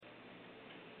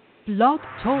Blog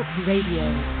Talk Radio.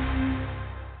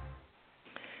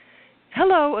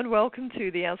 Hello and welcome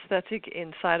to the Aesthetic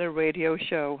Insider Radio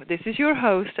Show. This is your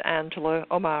host, Angela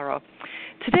O'Mara.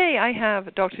 Today I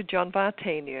have Dr. John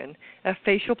Vartanian, a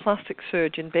facial plastic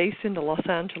surgeon based in the Los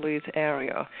Angeles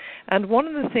area. And one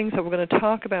of the things that we're going to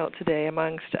talk about today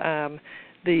amongst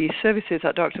the services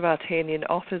that Dr. Vartanian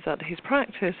offers at his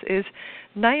practice is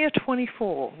Naya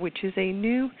 24, which is a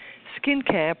new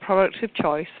skincare product of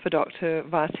choice for Dr.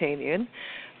 Vartanian,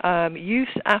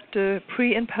 used after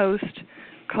pre- and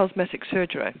post-cosmetic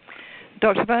surgery.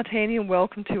 Dr. Vartanian,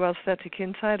 welcome to Aesthetic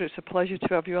Insider. It's a pleasure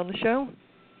to have you on the show.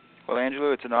 Well,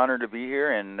 Angela, it's an honor to be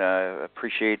here, and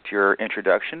appreciate your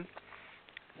introduction,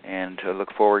 and look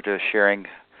forward to sharing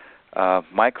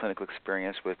my clinical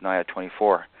experience with Naya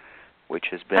 24. Which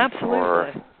has been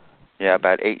for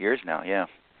about 8 years now, yeah.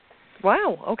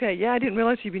 Wow, okay, yeah, I didn't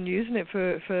realize you've been using it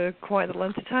for quite a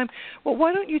length of time. Well,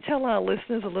 why don't you tell our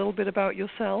listeners a little bit about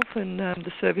yourself and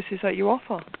the services that you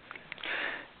offer?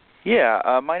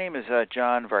 Yeah, my name is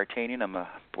John Vartanian. I'm a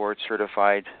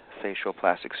board-certified facial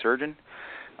plastic surgeon.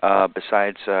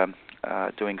 Besides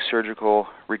doing surgical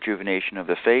rejuvenation of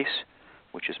the face,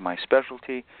 which is my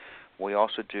specialty, we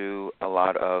also do a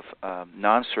lot of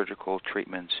non-surgical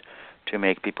treatments to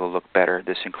make people look better.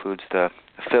 This includes the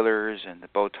fillers and the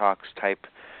Botox type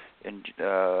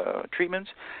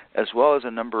treatments, as well as a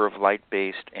number of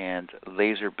light-based and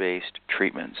laser-based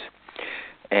treatments.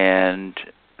 And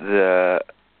the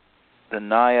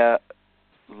Naya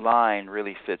line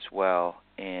really fits well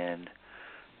in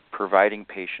providing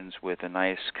patients with a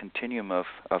nice continuum of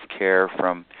care,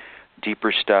 from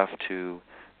deeper stuff to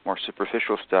more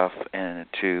superficial stuff, and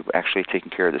to actually taking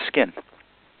care of the skin.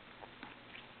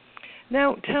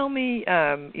 Now, tell me,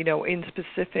 in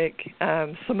specific,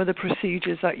 some of the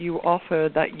procedures that you offer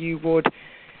that you would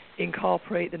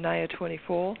incorporate the Naya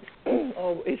 24,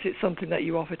 or is it something that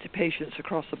you offer to patients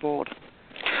across the board?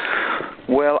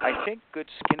 Well, I think good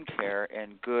skincare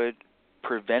and good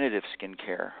preventative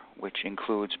skincare, which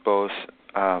includes both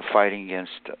fighting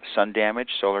against sun damage,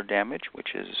 solar damage,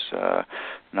 which is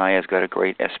Naya's got a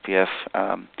great SPF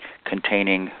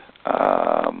containing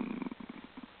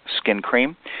skin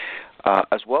cream,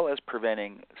 as well as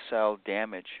preventing cell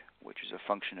damage, which is a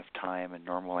function of time and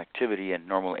normal activity and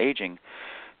normal aging,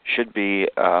 should be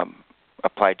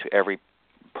applied to every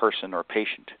person or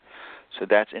patient. So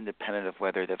that's independent of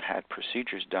whether they've had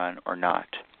procedures done or not.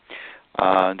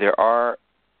 There are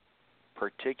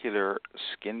particular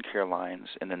skincare lines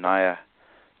in the Naya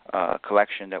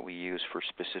collection that we use for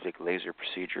specific laser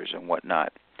procedures and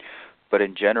whatnot. But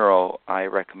in general, I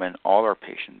recommend all our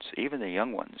patients, even the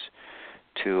young ones,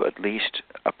 to at least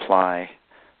apply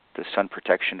the sun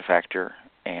protection factor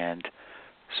and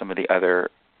some of the other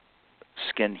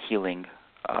skin healing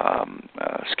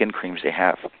skin creams they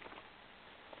have.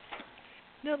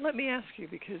 Now, let me ask you,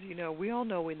 because, we all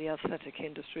know in the aesthetic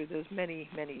industry there's many,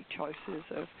 many choices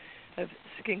of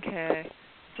skincare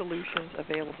solutions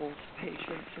available to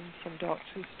patients, and some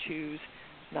doctors choose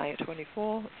Naya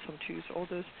 24, some choose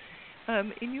others.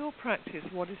 In your practice,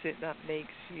 what is it that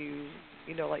makes you,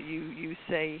 like you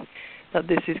say that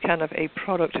this is kind of a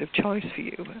product of choice for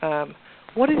you?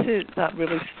 What is it that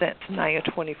really sets Naya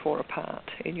 24 apart,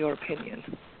 in your opinion?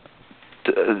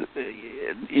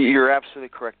 You're absolutely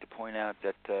correct to point out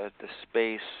that the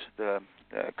space, the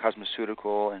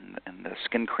cosmeceutical and the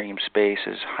skin cream space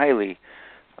is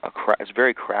it's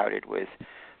very crowded with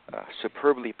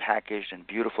superbly packaged and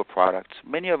beautiful products.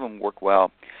 Many of them work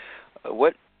well.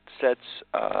 What sets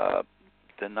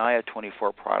the Naya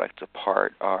 24 products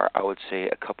apart are, I would say,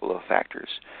 a couple of factors.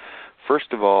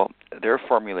 First of all, their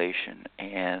formulation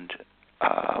and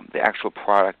the actual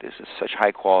product is of such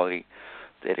high quality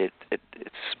that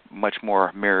it's much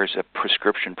more mirrors a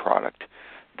prescription product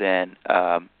than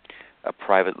a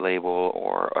private label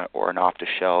or an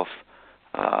off-the-shelf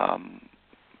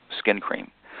skin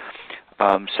cream.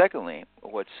 Secondly,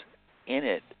 what's in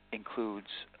it includes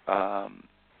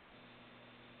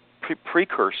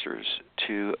precursors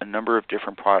to a number of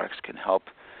different products can help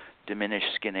diminish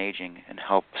skin aging and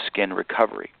help skin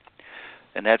recovery.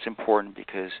 And that's important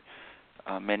because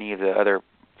many of the other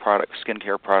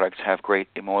skincare products have great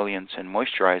emollients and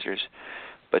moisturizers,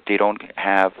 but they don't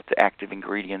have the active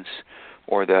ingredients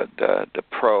or the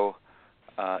pro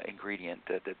ingredient,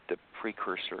 the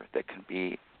precursor that can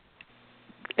be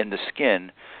in the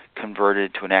skin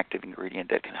converted to an active ingredient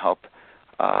that can help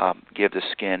give the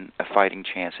skin a fighting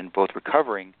chance in both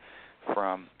recovering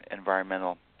from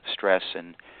environmental stress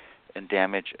and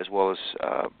damage, as well as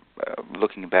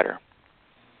looking better.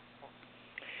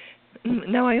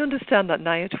 Now, I understand that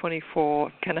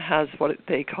Nia24 kind of has what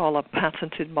they call a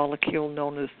patented molecule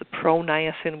known as the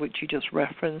proniacin, which you just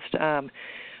referenced,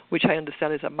 which I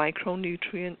understand is a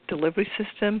micronutrient delivery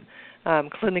system,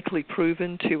 clinically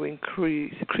proven to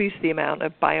increase the amount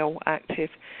of bioactive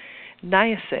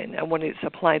niacin. And when it's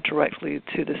applied directly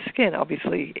to the skin,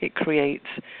 obviously it creates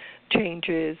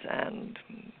changes and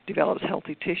develops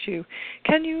healthy tissue.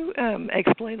 Can you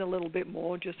explain a little bit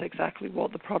more just exactly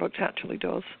what the product actually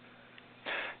does?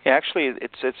 Yeah, actually,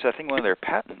 it's I think one of their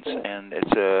patents, and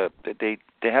they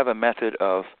have a method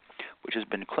of which has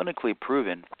been clinically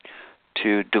proven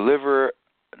to deliver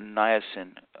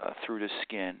niacin through the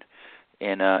skin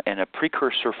in a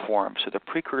precursor form. So the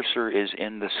precursor is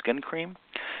in the skin cream,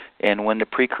 and when the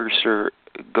precursor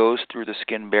goes through the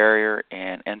skin barrier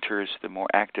and enters the more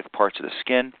active parts of the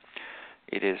skin,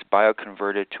 it is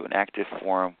bioconverted to an active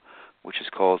form, which is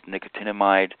called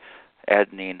nicotinamide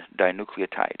adenine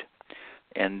dinucleotide.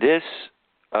 And this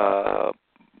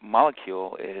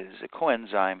molecule is a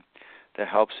coenzyme that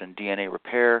helps in DNA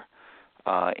repair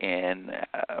and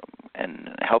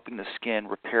helping the skin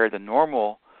repair the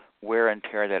normal wear and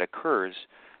tear that occurs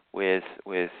with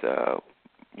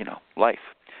life,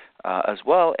 as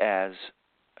well as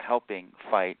helping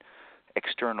fight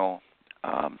external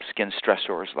skin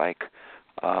stressors like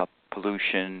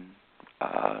pollution,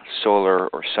 solar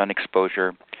or sun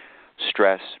exposure,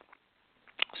 stress.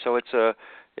 So it's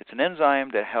an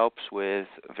enzyme that helps with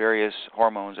various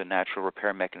hormones and natural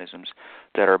repair mechanisms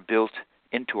that are built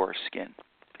into our skin.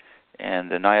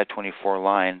 And the Nia24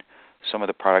 line, some of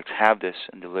the products have this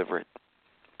and deliver it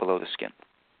below the skin.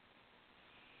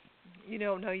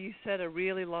 Now you said a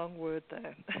really long word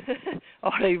there,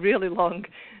 or a really long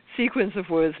sequence of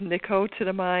words,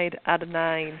 nicotinamide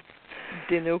adenine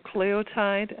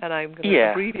dinucleotide, and I'm going to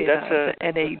abbreviate that to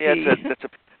NAD.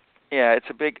 It's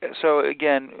a big. So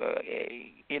again,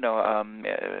 the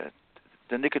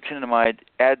nicotinamide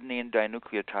adenine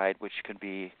dinucleotide, which can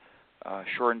be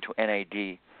shortened to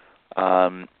NAD,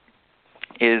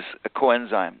 is a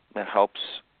coenzyme that helps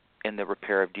in the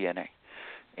repair of DNA,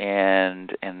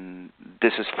 and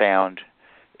this is found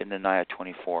in the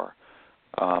Nia24,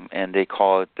 and they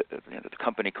call it the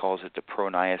company calls it the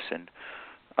proniacin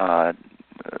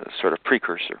sort of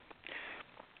precursor.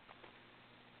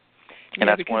 And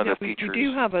that's one of the features. We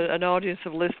do have an audience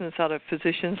of listeners that are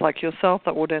physicians like yourself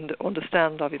that would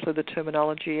understand, obviously, the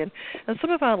terminology. And some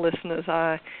of our listeners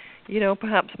are,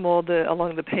 perhaps more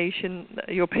along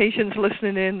your patients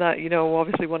listening in that,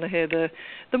 obviously want to hear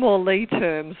the more lay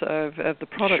terms of the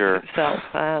product itself.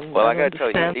 And, well, I got to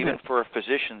tell you, even for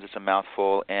physicians, it's a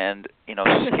mouthful. And,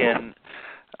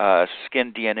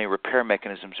 skin DNA repair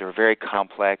mechanisms are very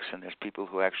complex, and there's people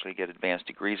who actually get advanced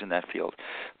degrees in that field.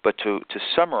 But to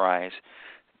summarize,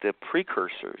 the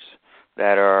precursors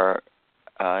that are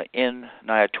in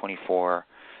Nia24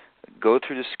 go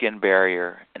through the skin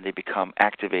barrier, and they become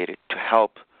activated to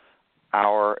help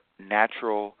our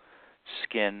natural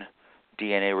skin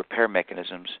DNA repair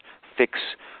mechanisms fix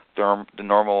the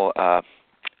normal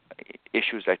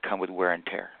issues that come with wear and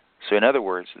tear. So in other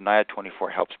words, the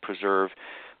Nia24 helps preserve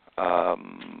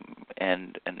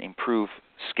and improve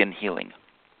skin healing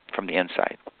from the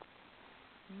inside.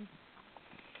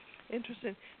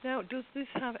 Interesting. Now, does this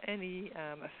have any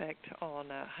effect on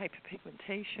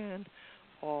hyperpigmentation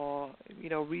or,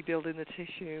 rebuilding the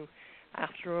tissue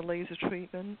after a laser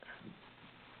treatment?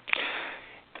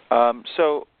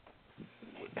 So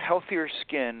healthier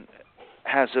skin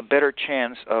has a better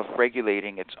chance of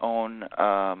regulating its own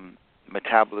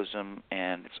metabolism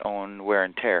and its own wear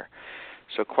and tear.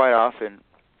 So quite often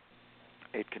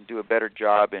it can do a better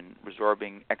job in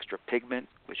resorbing extra pigment,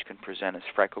 which can present as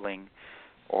freckling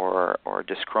or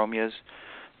dyschromias.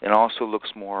 It also looks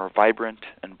more vibrant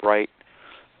and bright.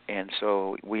 And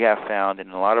so we have found in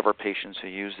a lot of our patients who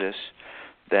use this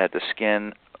that the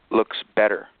skin looks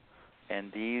better.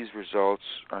 And these results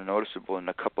are noticeable in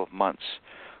a couple of months.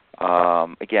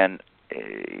 Again,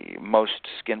 most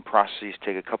skin processes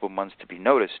take a couple of months to be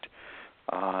noticed.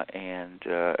 And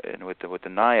with the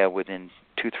Nia, within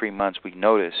 2-3 months, we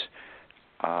notice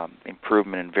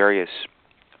improvement in various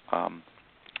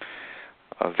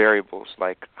variables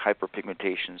like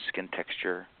hyperpigmentation, skin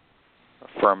texture,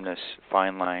 firmness,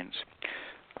 fine lines.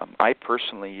 I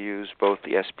personally use both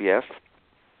the SPF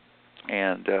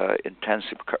and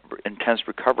intense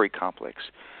recovery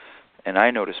complex, and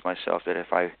I notice myself that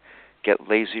if I get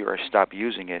lazy or I stop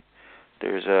using it,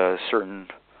 there's a certain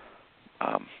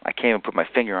I can't even put my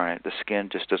finger on it. The skin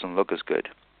just doesn't look as good.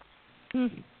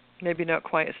 Maybe not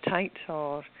quite as tight,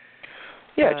 or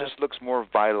it just looks more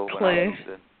vital clear. when I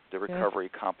use the recovery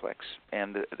complex.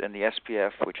 And the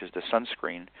SPF, which is the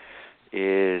sunscreen,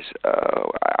 is,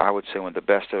 I would say, one of the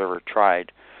best I've ever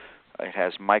tried. It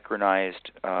has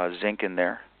micronized zinc in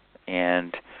there,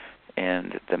 and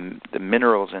the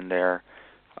minerals in there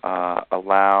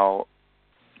allow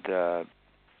the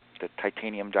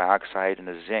titanium dioxide and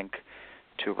the zinc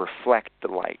to reflect the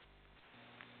light,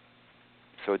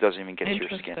 so it doesn't even get to your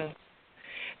skin.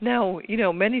 Now,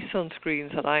 many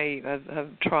sunscreens that I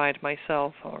have tried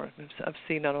myself or I've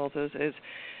seen on others is,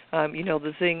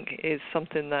 the zinc is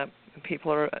something that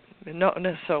people are not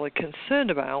necessarily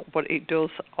concerned about, but it does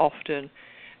often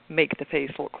make the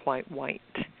face look quite white.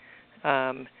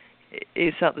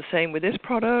 Is that the same with this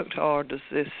product, or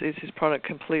is this product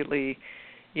completely,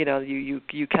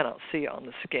 you cannot see it on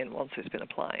the skin once it's been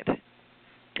applied?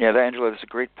 Yeah, Angela, that's a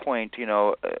great point.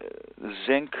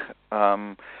 Zinc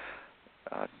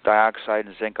dioxide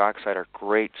and zinc oxide are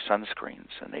great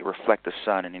sunscreens, and they reflect the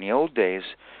sun. And in the old days,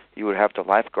 you would have the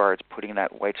lifeguards putting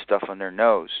that white stuff on their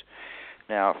nose.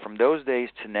 Now, from those days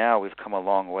to now, we've come a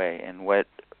long way. And what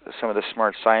some of the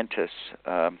smart scientists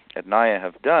at NIA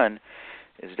have done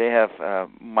is they have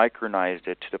micronized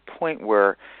it to the point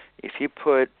where if you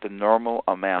put the normal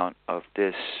amount of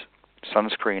this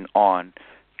sunscreen on,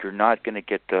 you're not going to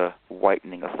get the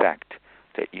whitening effect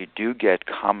that you do get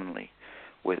commonly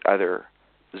with other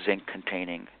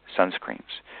zinc-containing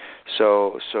sunscreens.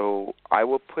 So I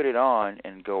will put it on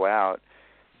and go out,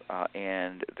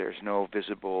 and there's no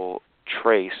visible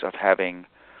trace of having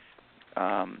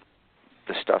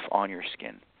the stuff on your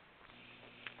skin.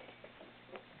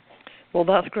 Well,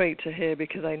 that's great to hear,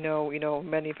 because I know,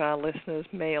 many of our listeners,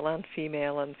 male and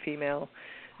female,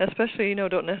 especially,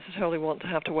 don't necessarily want to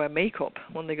have to wear makeup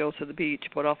when they go to the beach,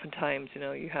 but oftentimes,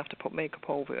 you have to put makeup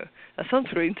over a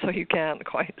sunscreen so you can't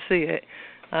quite see it.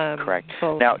 Correct.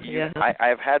 So, now, yeah.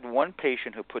 I've had one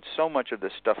patient who put so much of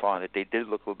this stuff on that they did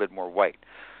look a little bit more white.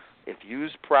 If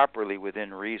used properly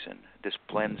within reason, this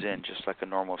blends in just like a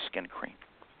normal skin cream.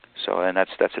 So, and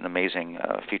that's an amazing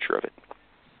feature of it.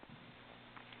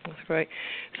 That's great.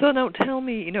 So now tell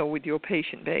me, with your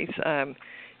patient base,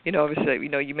 obviously,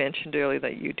 you mentioned earlier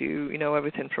that you do,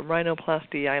 everything from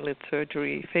rhinoplasty, eyelid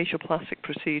surgery, facial plastic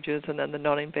procedures, and then the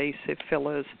non-invasive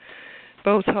fillers,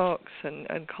 Botox,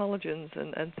 and collagens,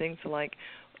 and things like.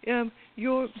 The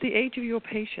age of your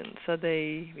patients, are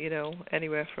they,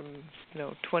 anywhere from,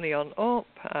 20 on up?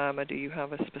 Or do you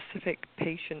have a specific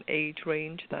patient age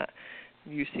range that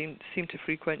you seem to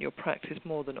frequent your practice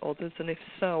more than others? And if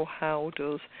so, how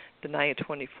does the NIA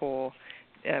 24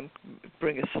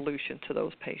 bring a solution to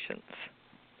those patients?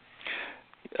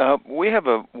 We have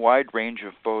a wide range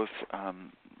of both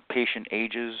patient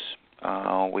ages.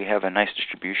 We have a nice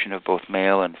distribution of both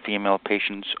male and female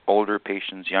patients, older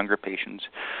patients, younger patients.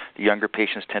 The younger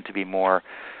patients tend to be more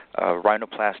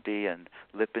rhinoplasty and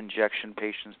lip injection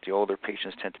patients. The older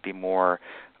patients tend to be more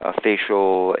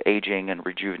facial aging and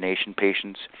rejuvenation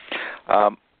patients.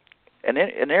 An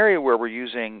area where we're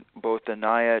using both the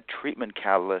NIA treatment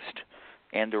catalyst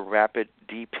and the rapid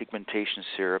depigmentation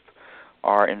syrup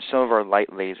are in some of our light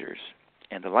lasers.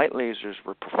 And the light lasers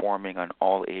we're performing on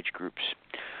all age groups.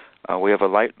 We have a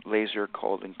light laser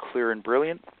called Clear and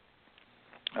Brilliant.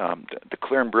 The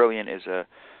Clear and Brilliant is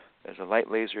a light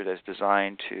laser that's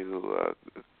designed to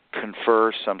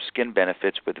confer some skin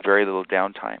benefits with very little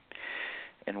downtime.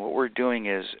 And what we're doing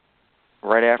is,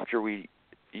 right after we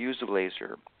use the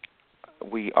laser,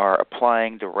 we are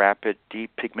applying the rapid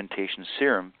depigmentation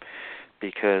serum,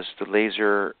 because the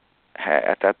laser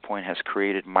at that point has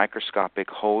created microscopic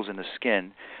holes in the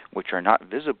skin which are not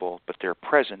visible, but they're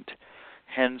present,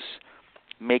 hence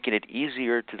making it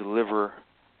easier to deliver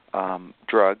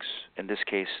drugs, in this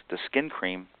case the skin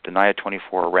cream, the NIA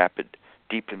 24 Rapid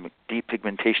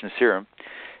Depigmentation Serum,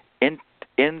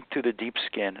 into the deep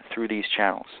skin through these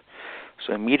channels.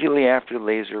 So immediately after the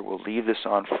laser, we'll leave this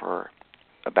on for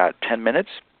about 10 minutes.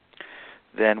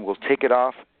 Then we'll take it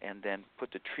off and then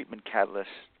put the treatment catalyst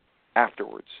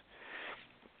afterwards.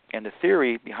 And the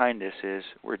theory behind this is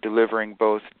we're delivering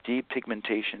both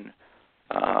depigmentation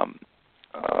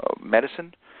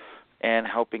medicine and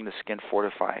helping the skin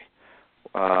fortify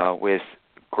with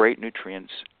great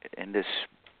nutrients in this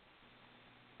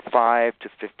 5 to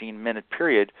 15 minute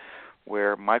period,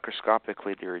 where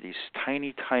microscopically there are these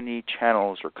tiny, tiny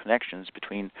channels or connections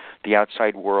between the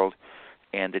outside world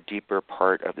and the deeper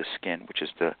part of the skin, which is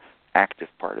the active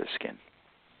part of the skin.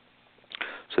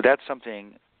 So that's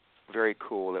something very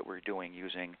cool that we're doing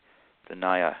using the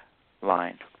NIA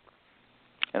line.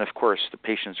 And of course, the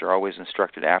patients are always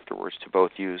instructed afterwards to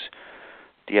both use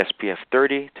the SPF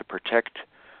 30 to protect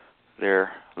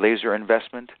their laser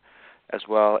investment, as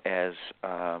well as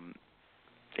the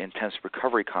intense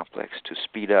recovery complex to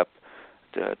speed up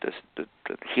the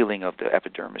healing of the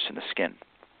epidermis and the skin.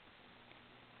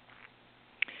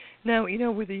 Now,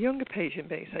 with the younger patient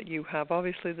base that you have,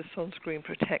 obviously the sunscreen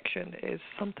protection is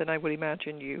something I would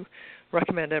imagine you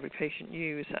recommend every patient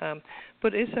use.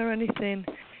 But is there anything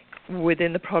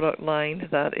within the product line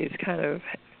that is kind of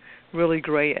really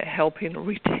great at helping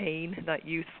retain that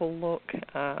youthful look?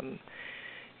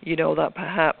 That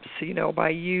perhaps, by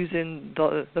using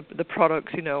the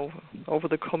products, over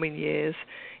the coming years,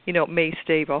 may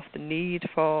stave off the need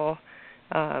for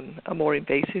a more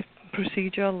invasive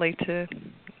procedure later,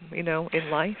 in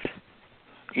life?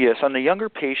 Yes, on the younger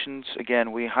patients,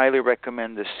 again, we highly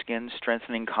recommend the Skin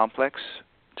Strengthening Complex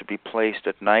to be placed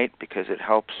at night because it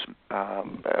helps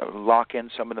lock in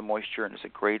some of the moisture, and it's a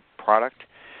great product.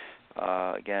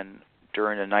 Again,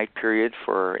 during the night period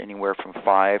for anywhere from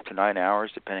 5 to 9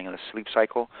 hours, depending on the sleep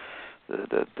cycle,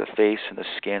 the face and the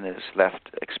skin is left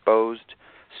exposed,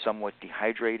 somewhat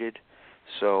dehydrated.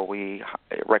 So we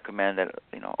recommend that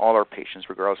all our patients,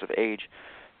 regardless of age,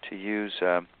 to use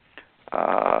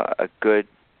a good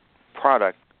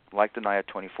product like the NIA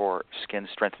 24 Skin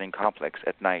Strengthening Complex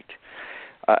at night.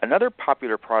 Another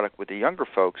popular product with the younger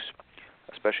folks,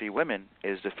 especially women,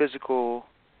 is the Physical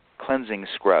Cleansing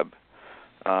Scrub.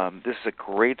 This is a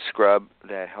great scrub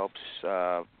that helps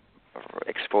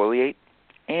exfoliate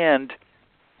and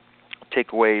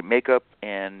take away makeup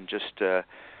and just the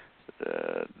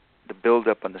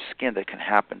buildup on the skin that can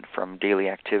happen from daily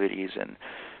activities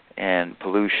and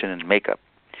pollution and makeup.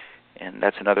 And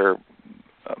that's another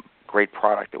great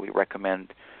product that we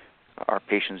recommend our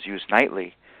patients use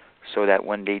nightly, so that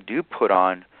when they do put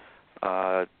on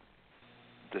the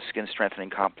Skin Strengthening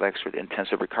Complex or the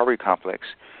Intensive Recovery Complex,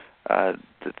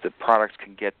 the products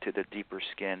can get to the deeper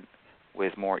skin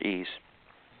with more ease.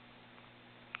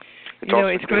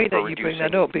 It's great that you bring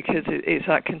that up because it's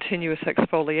that continuous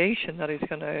exfoliation that is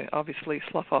going to obviously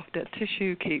slough off dead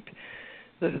tissue, keep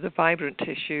the vibrant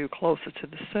tissue closer to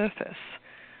the surface.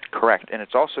 Correct, and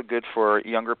it's also good for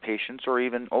younger patients or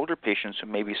even older patients who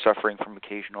may be suffering from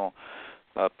occasional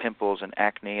pimples and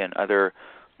acne and other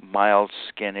mild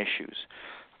skin issues.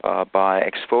 By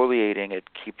exfoliating, it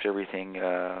keeps everything,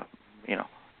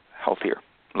 healthier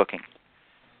looking.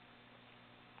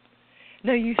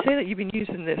 Now, you say that you've been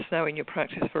using this now in your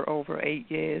practice for over 8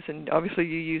 years, and obviously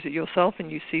you use it yourself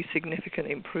and you see significant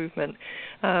improvement.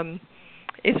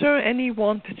 Is there any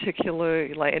one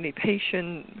particular, like any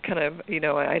patient kind of,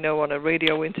 I know on a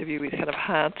radio interview it's kind of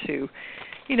hard to,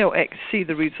 see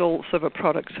the results of a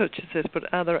product such as this,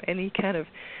 but are there any kind of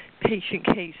patient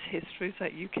case histories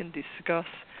that you can discuss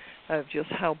of just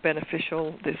how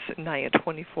beneficial this NIA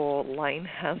 24 line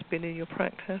has been in your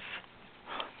practice?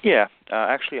 Yeah,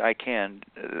 actually I can.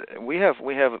 We have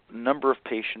a number of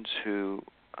patients who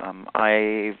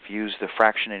I've used the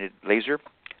fractionated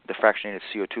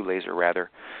CO2 laser rather,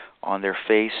 on their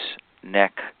face,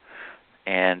 neck,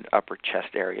 and upper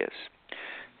chest areas.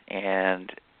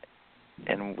 And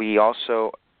we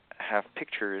also have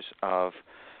pictures of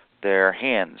their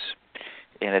hands.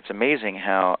 And it's amazing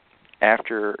how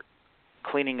after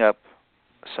cleaning up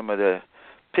some of the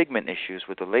pigment issues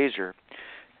with the laser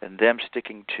and them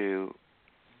sticking to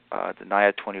the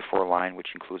NIA 24 line, which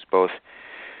includes both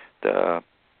the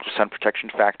sun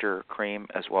protection factor cream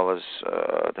as well as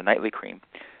the nightly cream,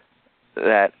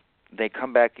 that they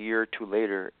come back a year or two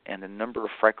later and the number of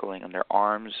freckling on their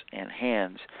arms and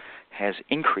hands has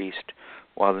increased,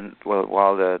 while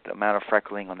the amount of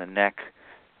freckling on the neck,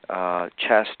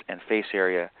 chest, and face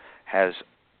area has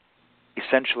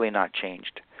essentially not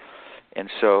changed. And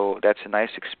so that's a nice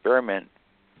experiment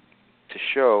to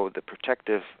show the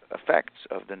protective effects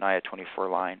of the NIA 24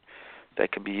 line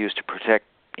that can be used to protect,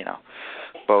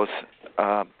 both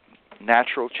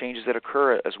natural changes that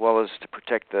occur as well as to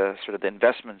protect the sort of the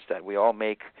investments that we all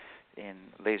make in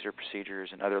laser procedures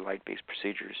and other light-based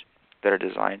procedures that are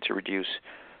designed to reduce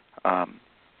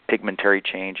pigmentary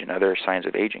change and other signs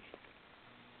of aging.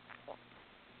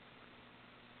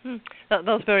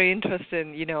 That's very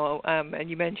interesting, and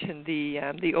you mentioned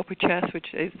the upper chest,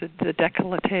 which is the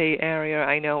décolleté area.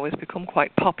 I know has become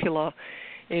quite popular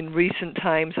in recent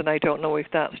times, and I don't know if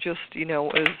that's just,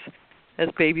 as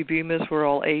baby boomers were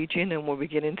all aging and we're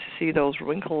beginning to see those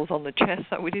wrinkles on the chest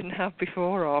that we didn't have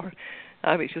before, or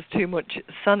it's just too much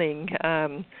sunning.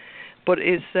 But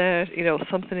is there,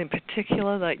 something in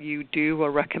particular that you do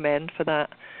or recommend for that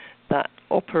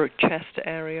upper chest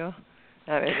area?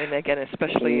 And again,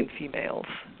 especially in females.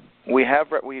 We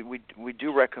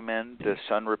do recommend the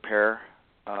Sun Repair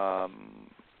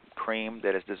cream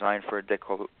that is designed for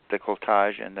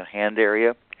décolletage in the hand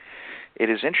area, It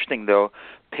is interesting, though,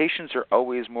 patients are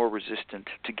always more resistant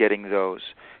to getting those.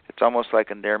 It's almost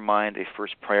like in their mind they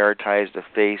first prioritize the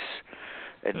face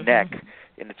and neck,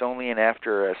 and it's only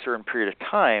after a certain period of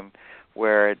time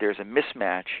where there's a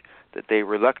mismatch that they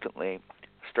reluctantly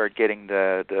start getting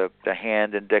the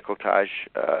hand and décolletage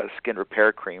skin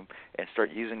repair cream and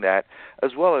start using that,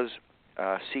 as well as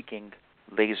seeking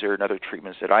laser and other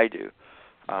treatments that I do.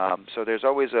 So there's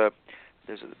always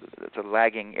it's a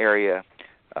lagging area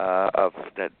of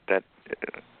that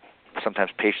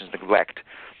sometimes patients neglect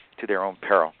to their own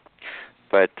peril.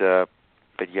 But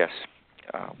yes,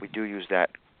 we do use that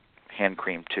hand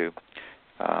cream too,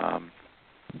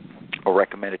 or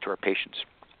recommend it to our patients.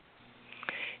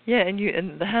 Yeah,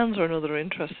 and the hands are another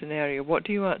interesting area. What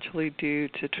do you actually do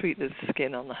to treat the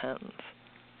skin on the hands?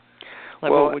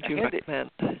 Like, well, what would you recommend?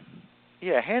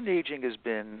 Yeah, hand aging has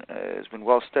been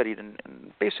well studied, and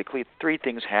basically three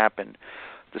things happen.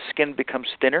 The skin becomes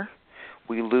thinner,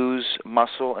 we lose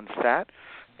muscle and fat,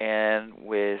 and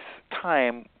with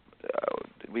time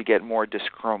we get more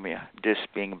dyschromia. Dys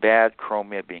being bad,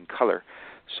 chromia being color,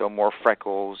 so more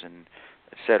freckles and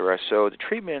etc. So the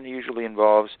treatment usually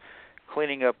involves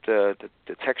cleaning up the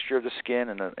texture of the skin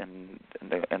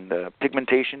and the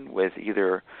pigmentation with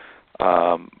either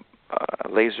a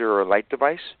laser or a light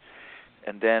device,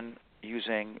 and then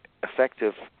using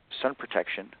effective sun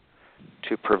protection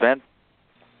to prevent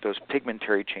those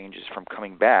pigmentary changes from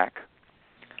coming back,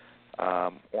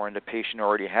 or in the patient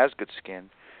already has good skin,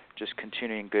 just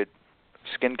continuing good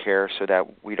skin care so that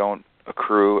we don't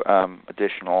accrue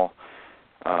additional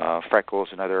freckles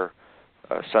and other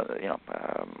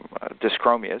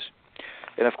dyschromias.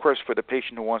 And of course, for the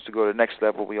patient who wants to go to the next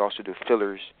level, we also do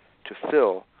fillers to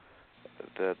fill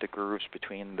the grooves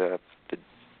between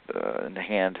in the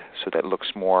hand so that it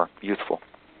looks more youthful.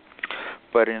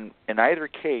 But in either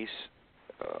case,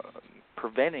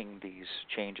 preventing these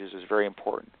changes is very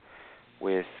important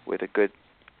with a good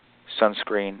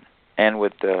sunscreen and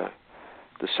with the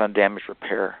sun damage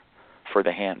repair for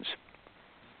the hands.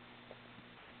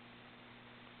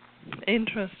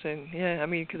 Interesting. Yeah, I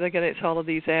mean, because again, it's all of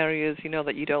these areas,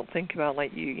 that you don't think about.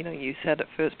 Like you said at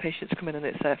first, patients come in and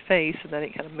it's their face, and then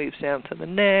it kind of moves down to the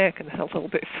neck and a little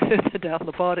bit further down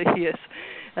the body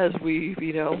as we,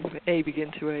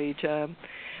 begin to age.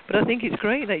 But I think it's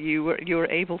great that you were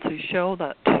able to show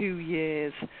that 2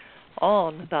 years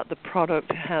on that the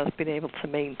product has been able to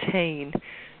maintain,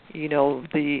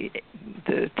 the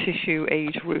tissue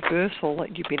age reversal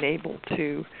that you've been able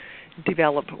to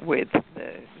develop with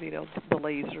the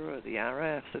laser or the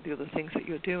RF or the other things that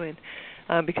you're doing,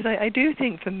 because I do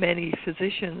think for many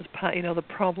physicians, the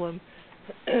problem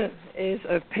is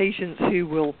of patients who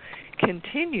will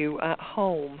continue at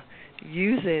home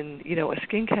using a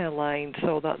skincare line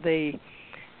so that they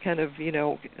kind of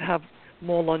have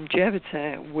more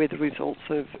longevity with results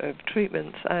of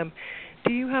treatments.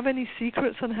 Do you have any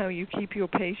secrets on how you keep your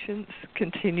patients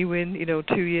continuing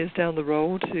 2 years down the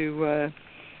road to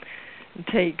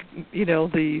take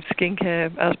the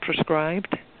skincare as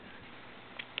prescribed?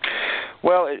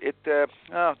 Well,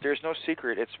 there's no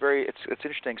secret. It's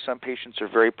interesting. Some patients are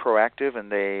very proactive,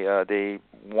 and they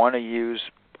want to use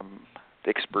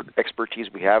the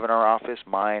expertise we have in our office,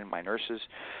 my nurses,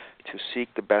 to seek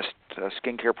the best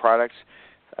skincare products,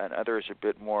 and others are a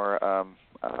bit more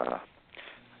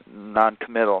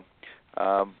non-committal.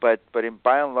 But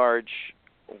by and large,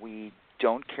 we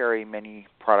don't carry many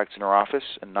products in our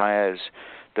office, and Naya is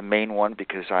the main one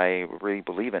because I really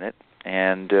believe in it,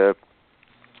 and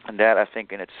that I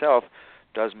think in itself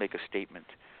does make a statement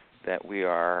that we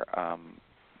are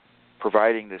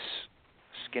providing this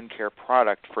skincare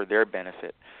product for their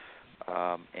benefit,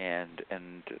 and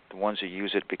the ones who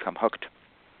use it become hooked.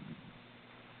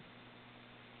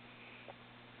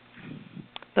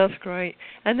 That's great.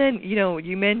 And then,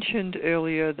 you mentioned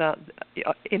earlier that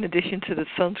in addition to the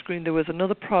sunscreen, there was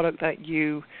another product that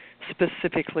you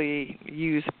specifically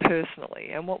use personally.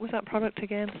 And what was that product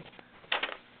again?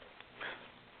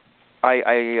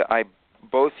 I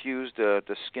both use the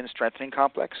Skin Strengthening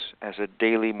Complex as a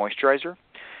daily moisturizer,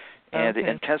 and the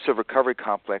Intensive Recovery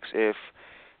Complex if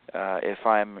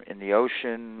I'm in the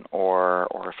ocean or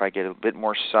if I get a bit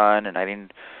more sun and I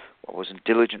wasn't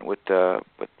diligent with the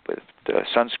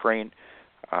sunscreen.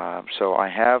 So I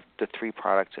have the three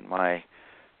products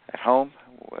at home: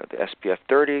 the SPF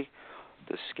 30,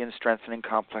 the Skin Strengthening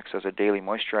Complex as a daily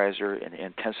moisturizer, and the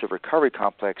Intensive Recovery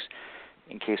Complex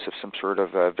in case of some sort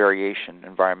of variation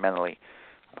environmentally.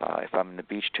 If I'm in the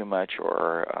beach too much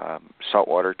or salt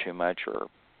water too much or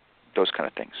those kind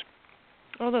of things.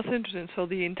 Oh, that's interesting. So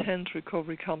the Intense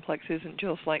Recovery Complex isn't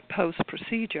just like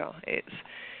post-procedure. It's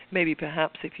maybe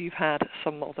perhaps if you've had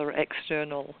some other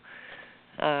external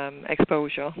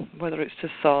exposure, whether it's to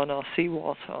sun or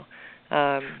seawater,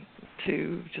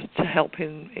 to help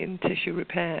in tissue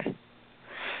repair.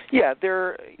 Yeah,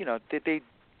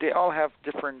 they all have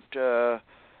different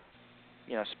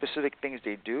specific things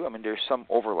they do. I mean, there's some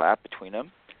overlap between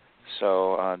them,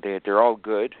 so they're all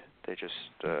good. They just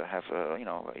have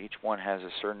each one has a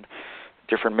certain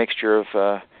different mixture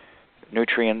of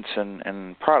nutrients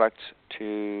and products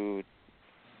to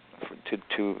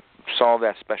solve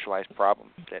that specialized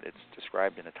problem that it's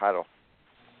described in the title.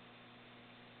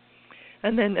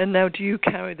 And now, do you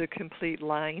carry the complete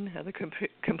line, the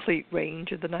complete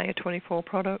range of the NIA 24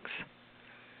 products?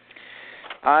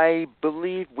 I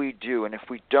believe we do, and if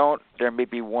we don't, there may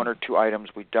be one or two items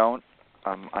we don't.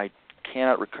 I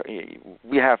cannot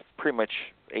we have pretty much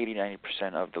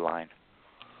 80-90% of the line.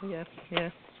 Yeah.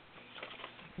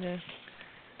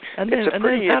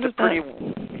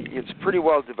 It's a pretty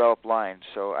well developed line.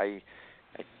 So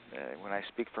when I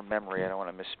speak from memory, I don't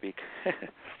want to misspeak.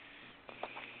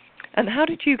 And how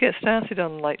did you get started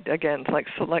on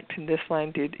selecting this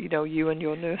line? Did you and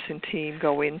your nursing team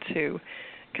go into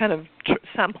kind of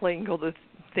sampling other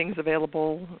things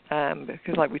available?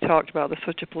 Because like we talked about, there's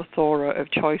such a plethora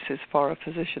of choices for a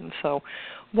physician. So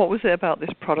what was it about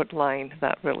this product line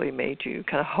that really made you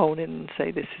kind of hone in and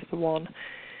say, this is the one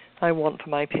I want for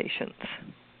my patients?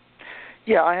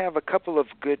 Yeah, I have a couple of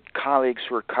good colleagues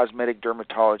who are cosmetic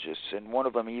dermatologists, and one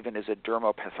of them even is a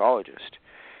dermopathologist.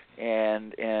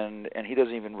 And he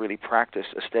doesn't even really practice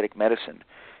aesthetic medicine,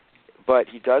 but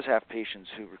he does have patients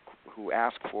who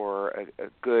ask for a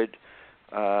good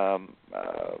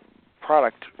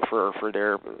product for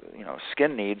their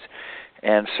skin needs,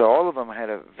 and so all of them had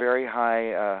a very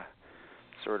high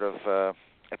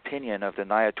opinion of the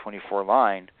NIA 24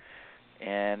 line,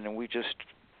 and we just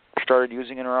started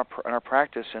using it in our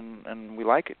practice, and we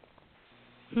like it.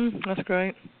 That's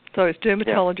great. So it's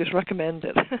dermatologist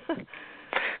recommended.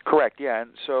 Correct, yeah.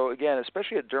 And so, again,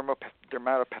 especially a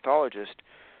dermatopathologist,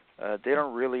 they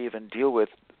don't really even deal with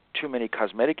too many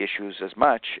cosmetic issues as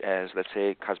much as, let's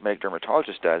say, a cosmetic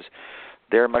dermatologist does.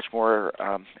 They're much more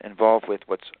involved with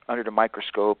what's under the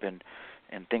microscope and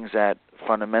things that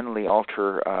fundamentally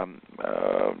alter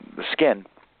the skin.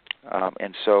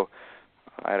 And so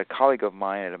I had a colleague of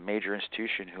mine at a major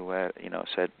institution who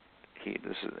said he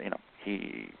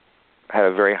had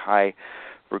a very high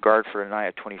regard for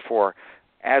NIA 24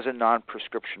 as a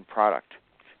non-prescription product,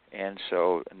 and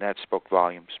that spoke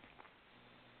volumes.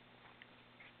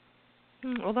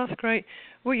 Well, that's great.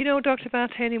 Well, Dr.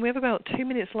 Vartanian, we have about 2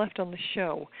 minutes left on the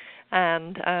show,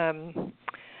 and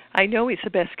I know it's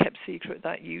a best-kept secret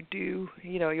that you do.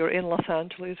 You're in Los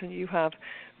Angeles, and you have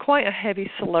quite a heavy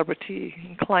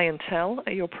celebrity clientele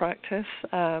at your practice,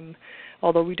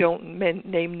 although we don't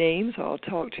name names or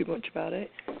talk too much about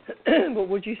it. But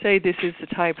would you say this is the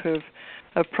type of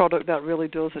product that really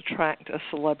does attract a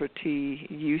celebrity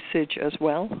usage as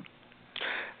well?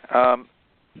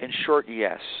 In short,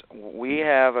 yes. We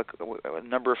have a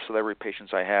number of celebrity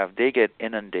patients I have. They get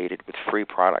inundated with free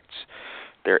products.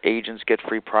 Their agents get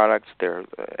free products.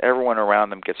 Everyone around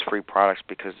them gets free products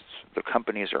because the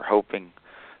companies are hoping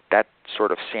that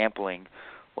sort of sampling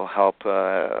will help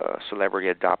a celebrity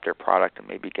adopt their product and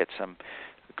maybe get some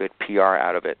good PR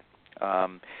out of it.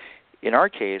 In our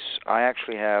case, I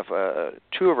actually have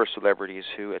two of our celebrities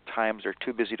who at times are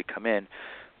too busy to come in.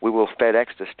 We will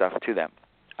FedEx this stuff to them,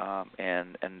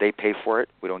 and they pay for it.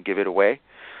 We don't give it away,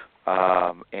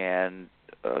 and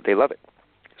they love it.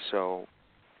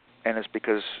 And it's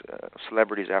because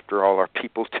celebrities, after all, are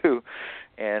people too,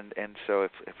 and so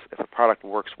if a product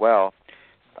works well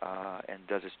and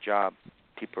does its job,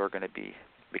 people are going to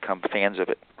become fans of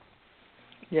it.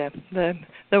 Yeah,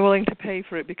 they're willing to pay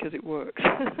for it because it works.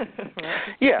 Right.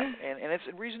 Yeah, and it's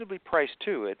reasonably priced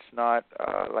too. It's not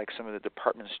like some of the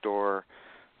department store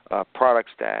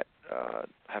products that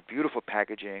have beautiful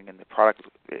packaging and the product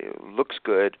looks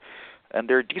good, and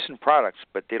they're decent products,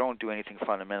 but they don't do anything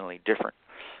fundamentally different.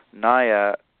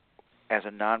 NIA, as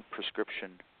a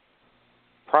non-prescription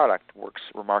product, works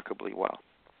remarkably well.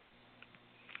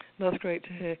 That's great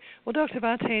to hear. Well, Dr.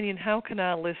 Vartanian, how can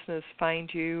our listeners find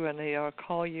you and they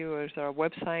call you, or is there a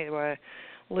website where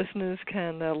listeners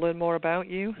can learn more about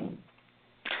you?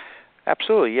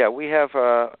 Absolutely, yeah. We have.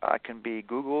 I can be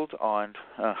Googled on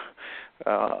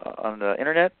the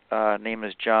internet. Name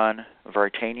is John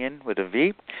Vartanian with a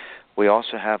V. We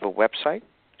also have a website.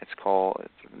 The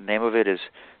name of it is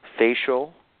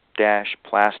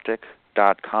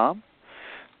facial-plastic.com.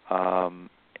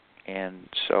 And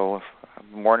so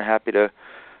I'm more than happy to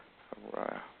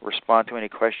respond to any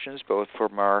questions, both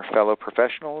from our fellow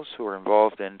professionals who are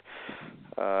involved in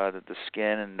the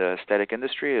skin and the aesthetic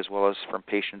industry, as well as from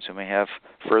patients who may have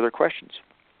further questions.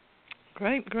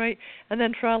 Great. And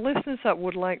then for our listeners that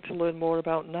would like to learn more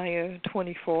about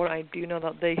NIA24, I do know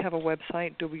that they have a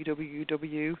website,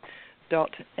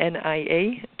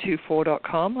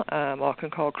 www.nia24.com, or can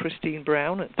call Christine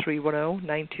Brown at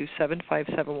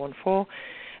 310-927-5714.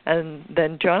 And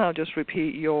then, John, I'll just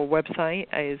repeat, your website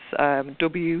is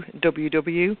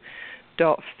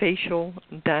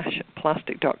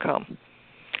www.facial-plastic.com.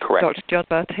 Correct. Dr. John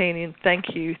Vartanian,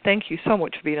 thank you so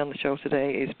much for being on the show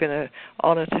today. It's been an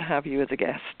honor to have you as a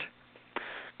guest.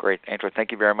 Great, Angela.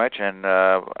 Thank you very much, and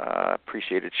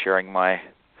appreciated sharing my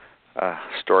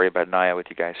story about NIA with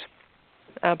you guys.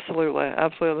 Absolutely.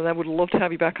 And I would love to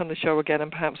have you back on the show again,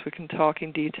 and perhaps we can talk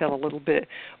in detail a little bit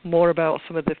more about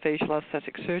some of the facial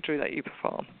aesthetic surgery that you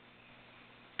perform.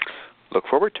 Look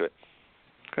forward to it.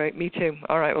 Great, me too.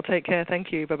 All right, well, take care.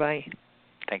 Thank you. Bye-bye.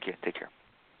 Thank you. Take care.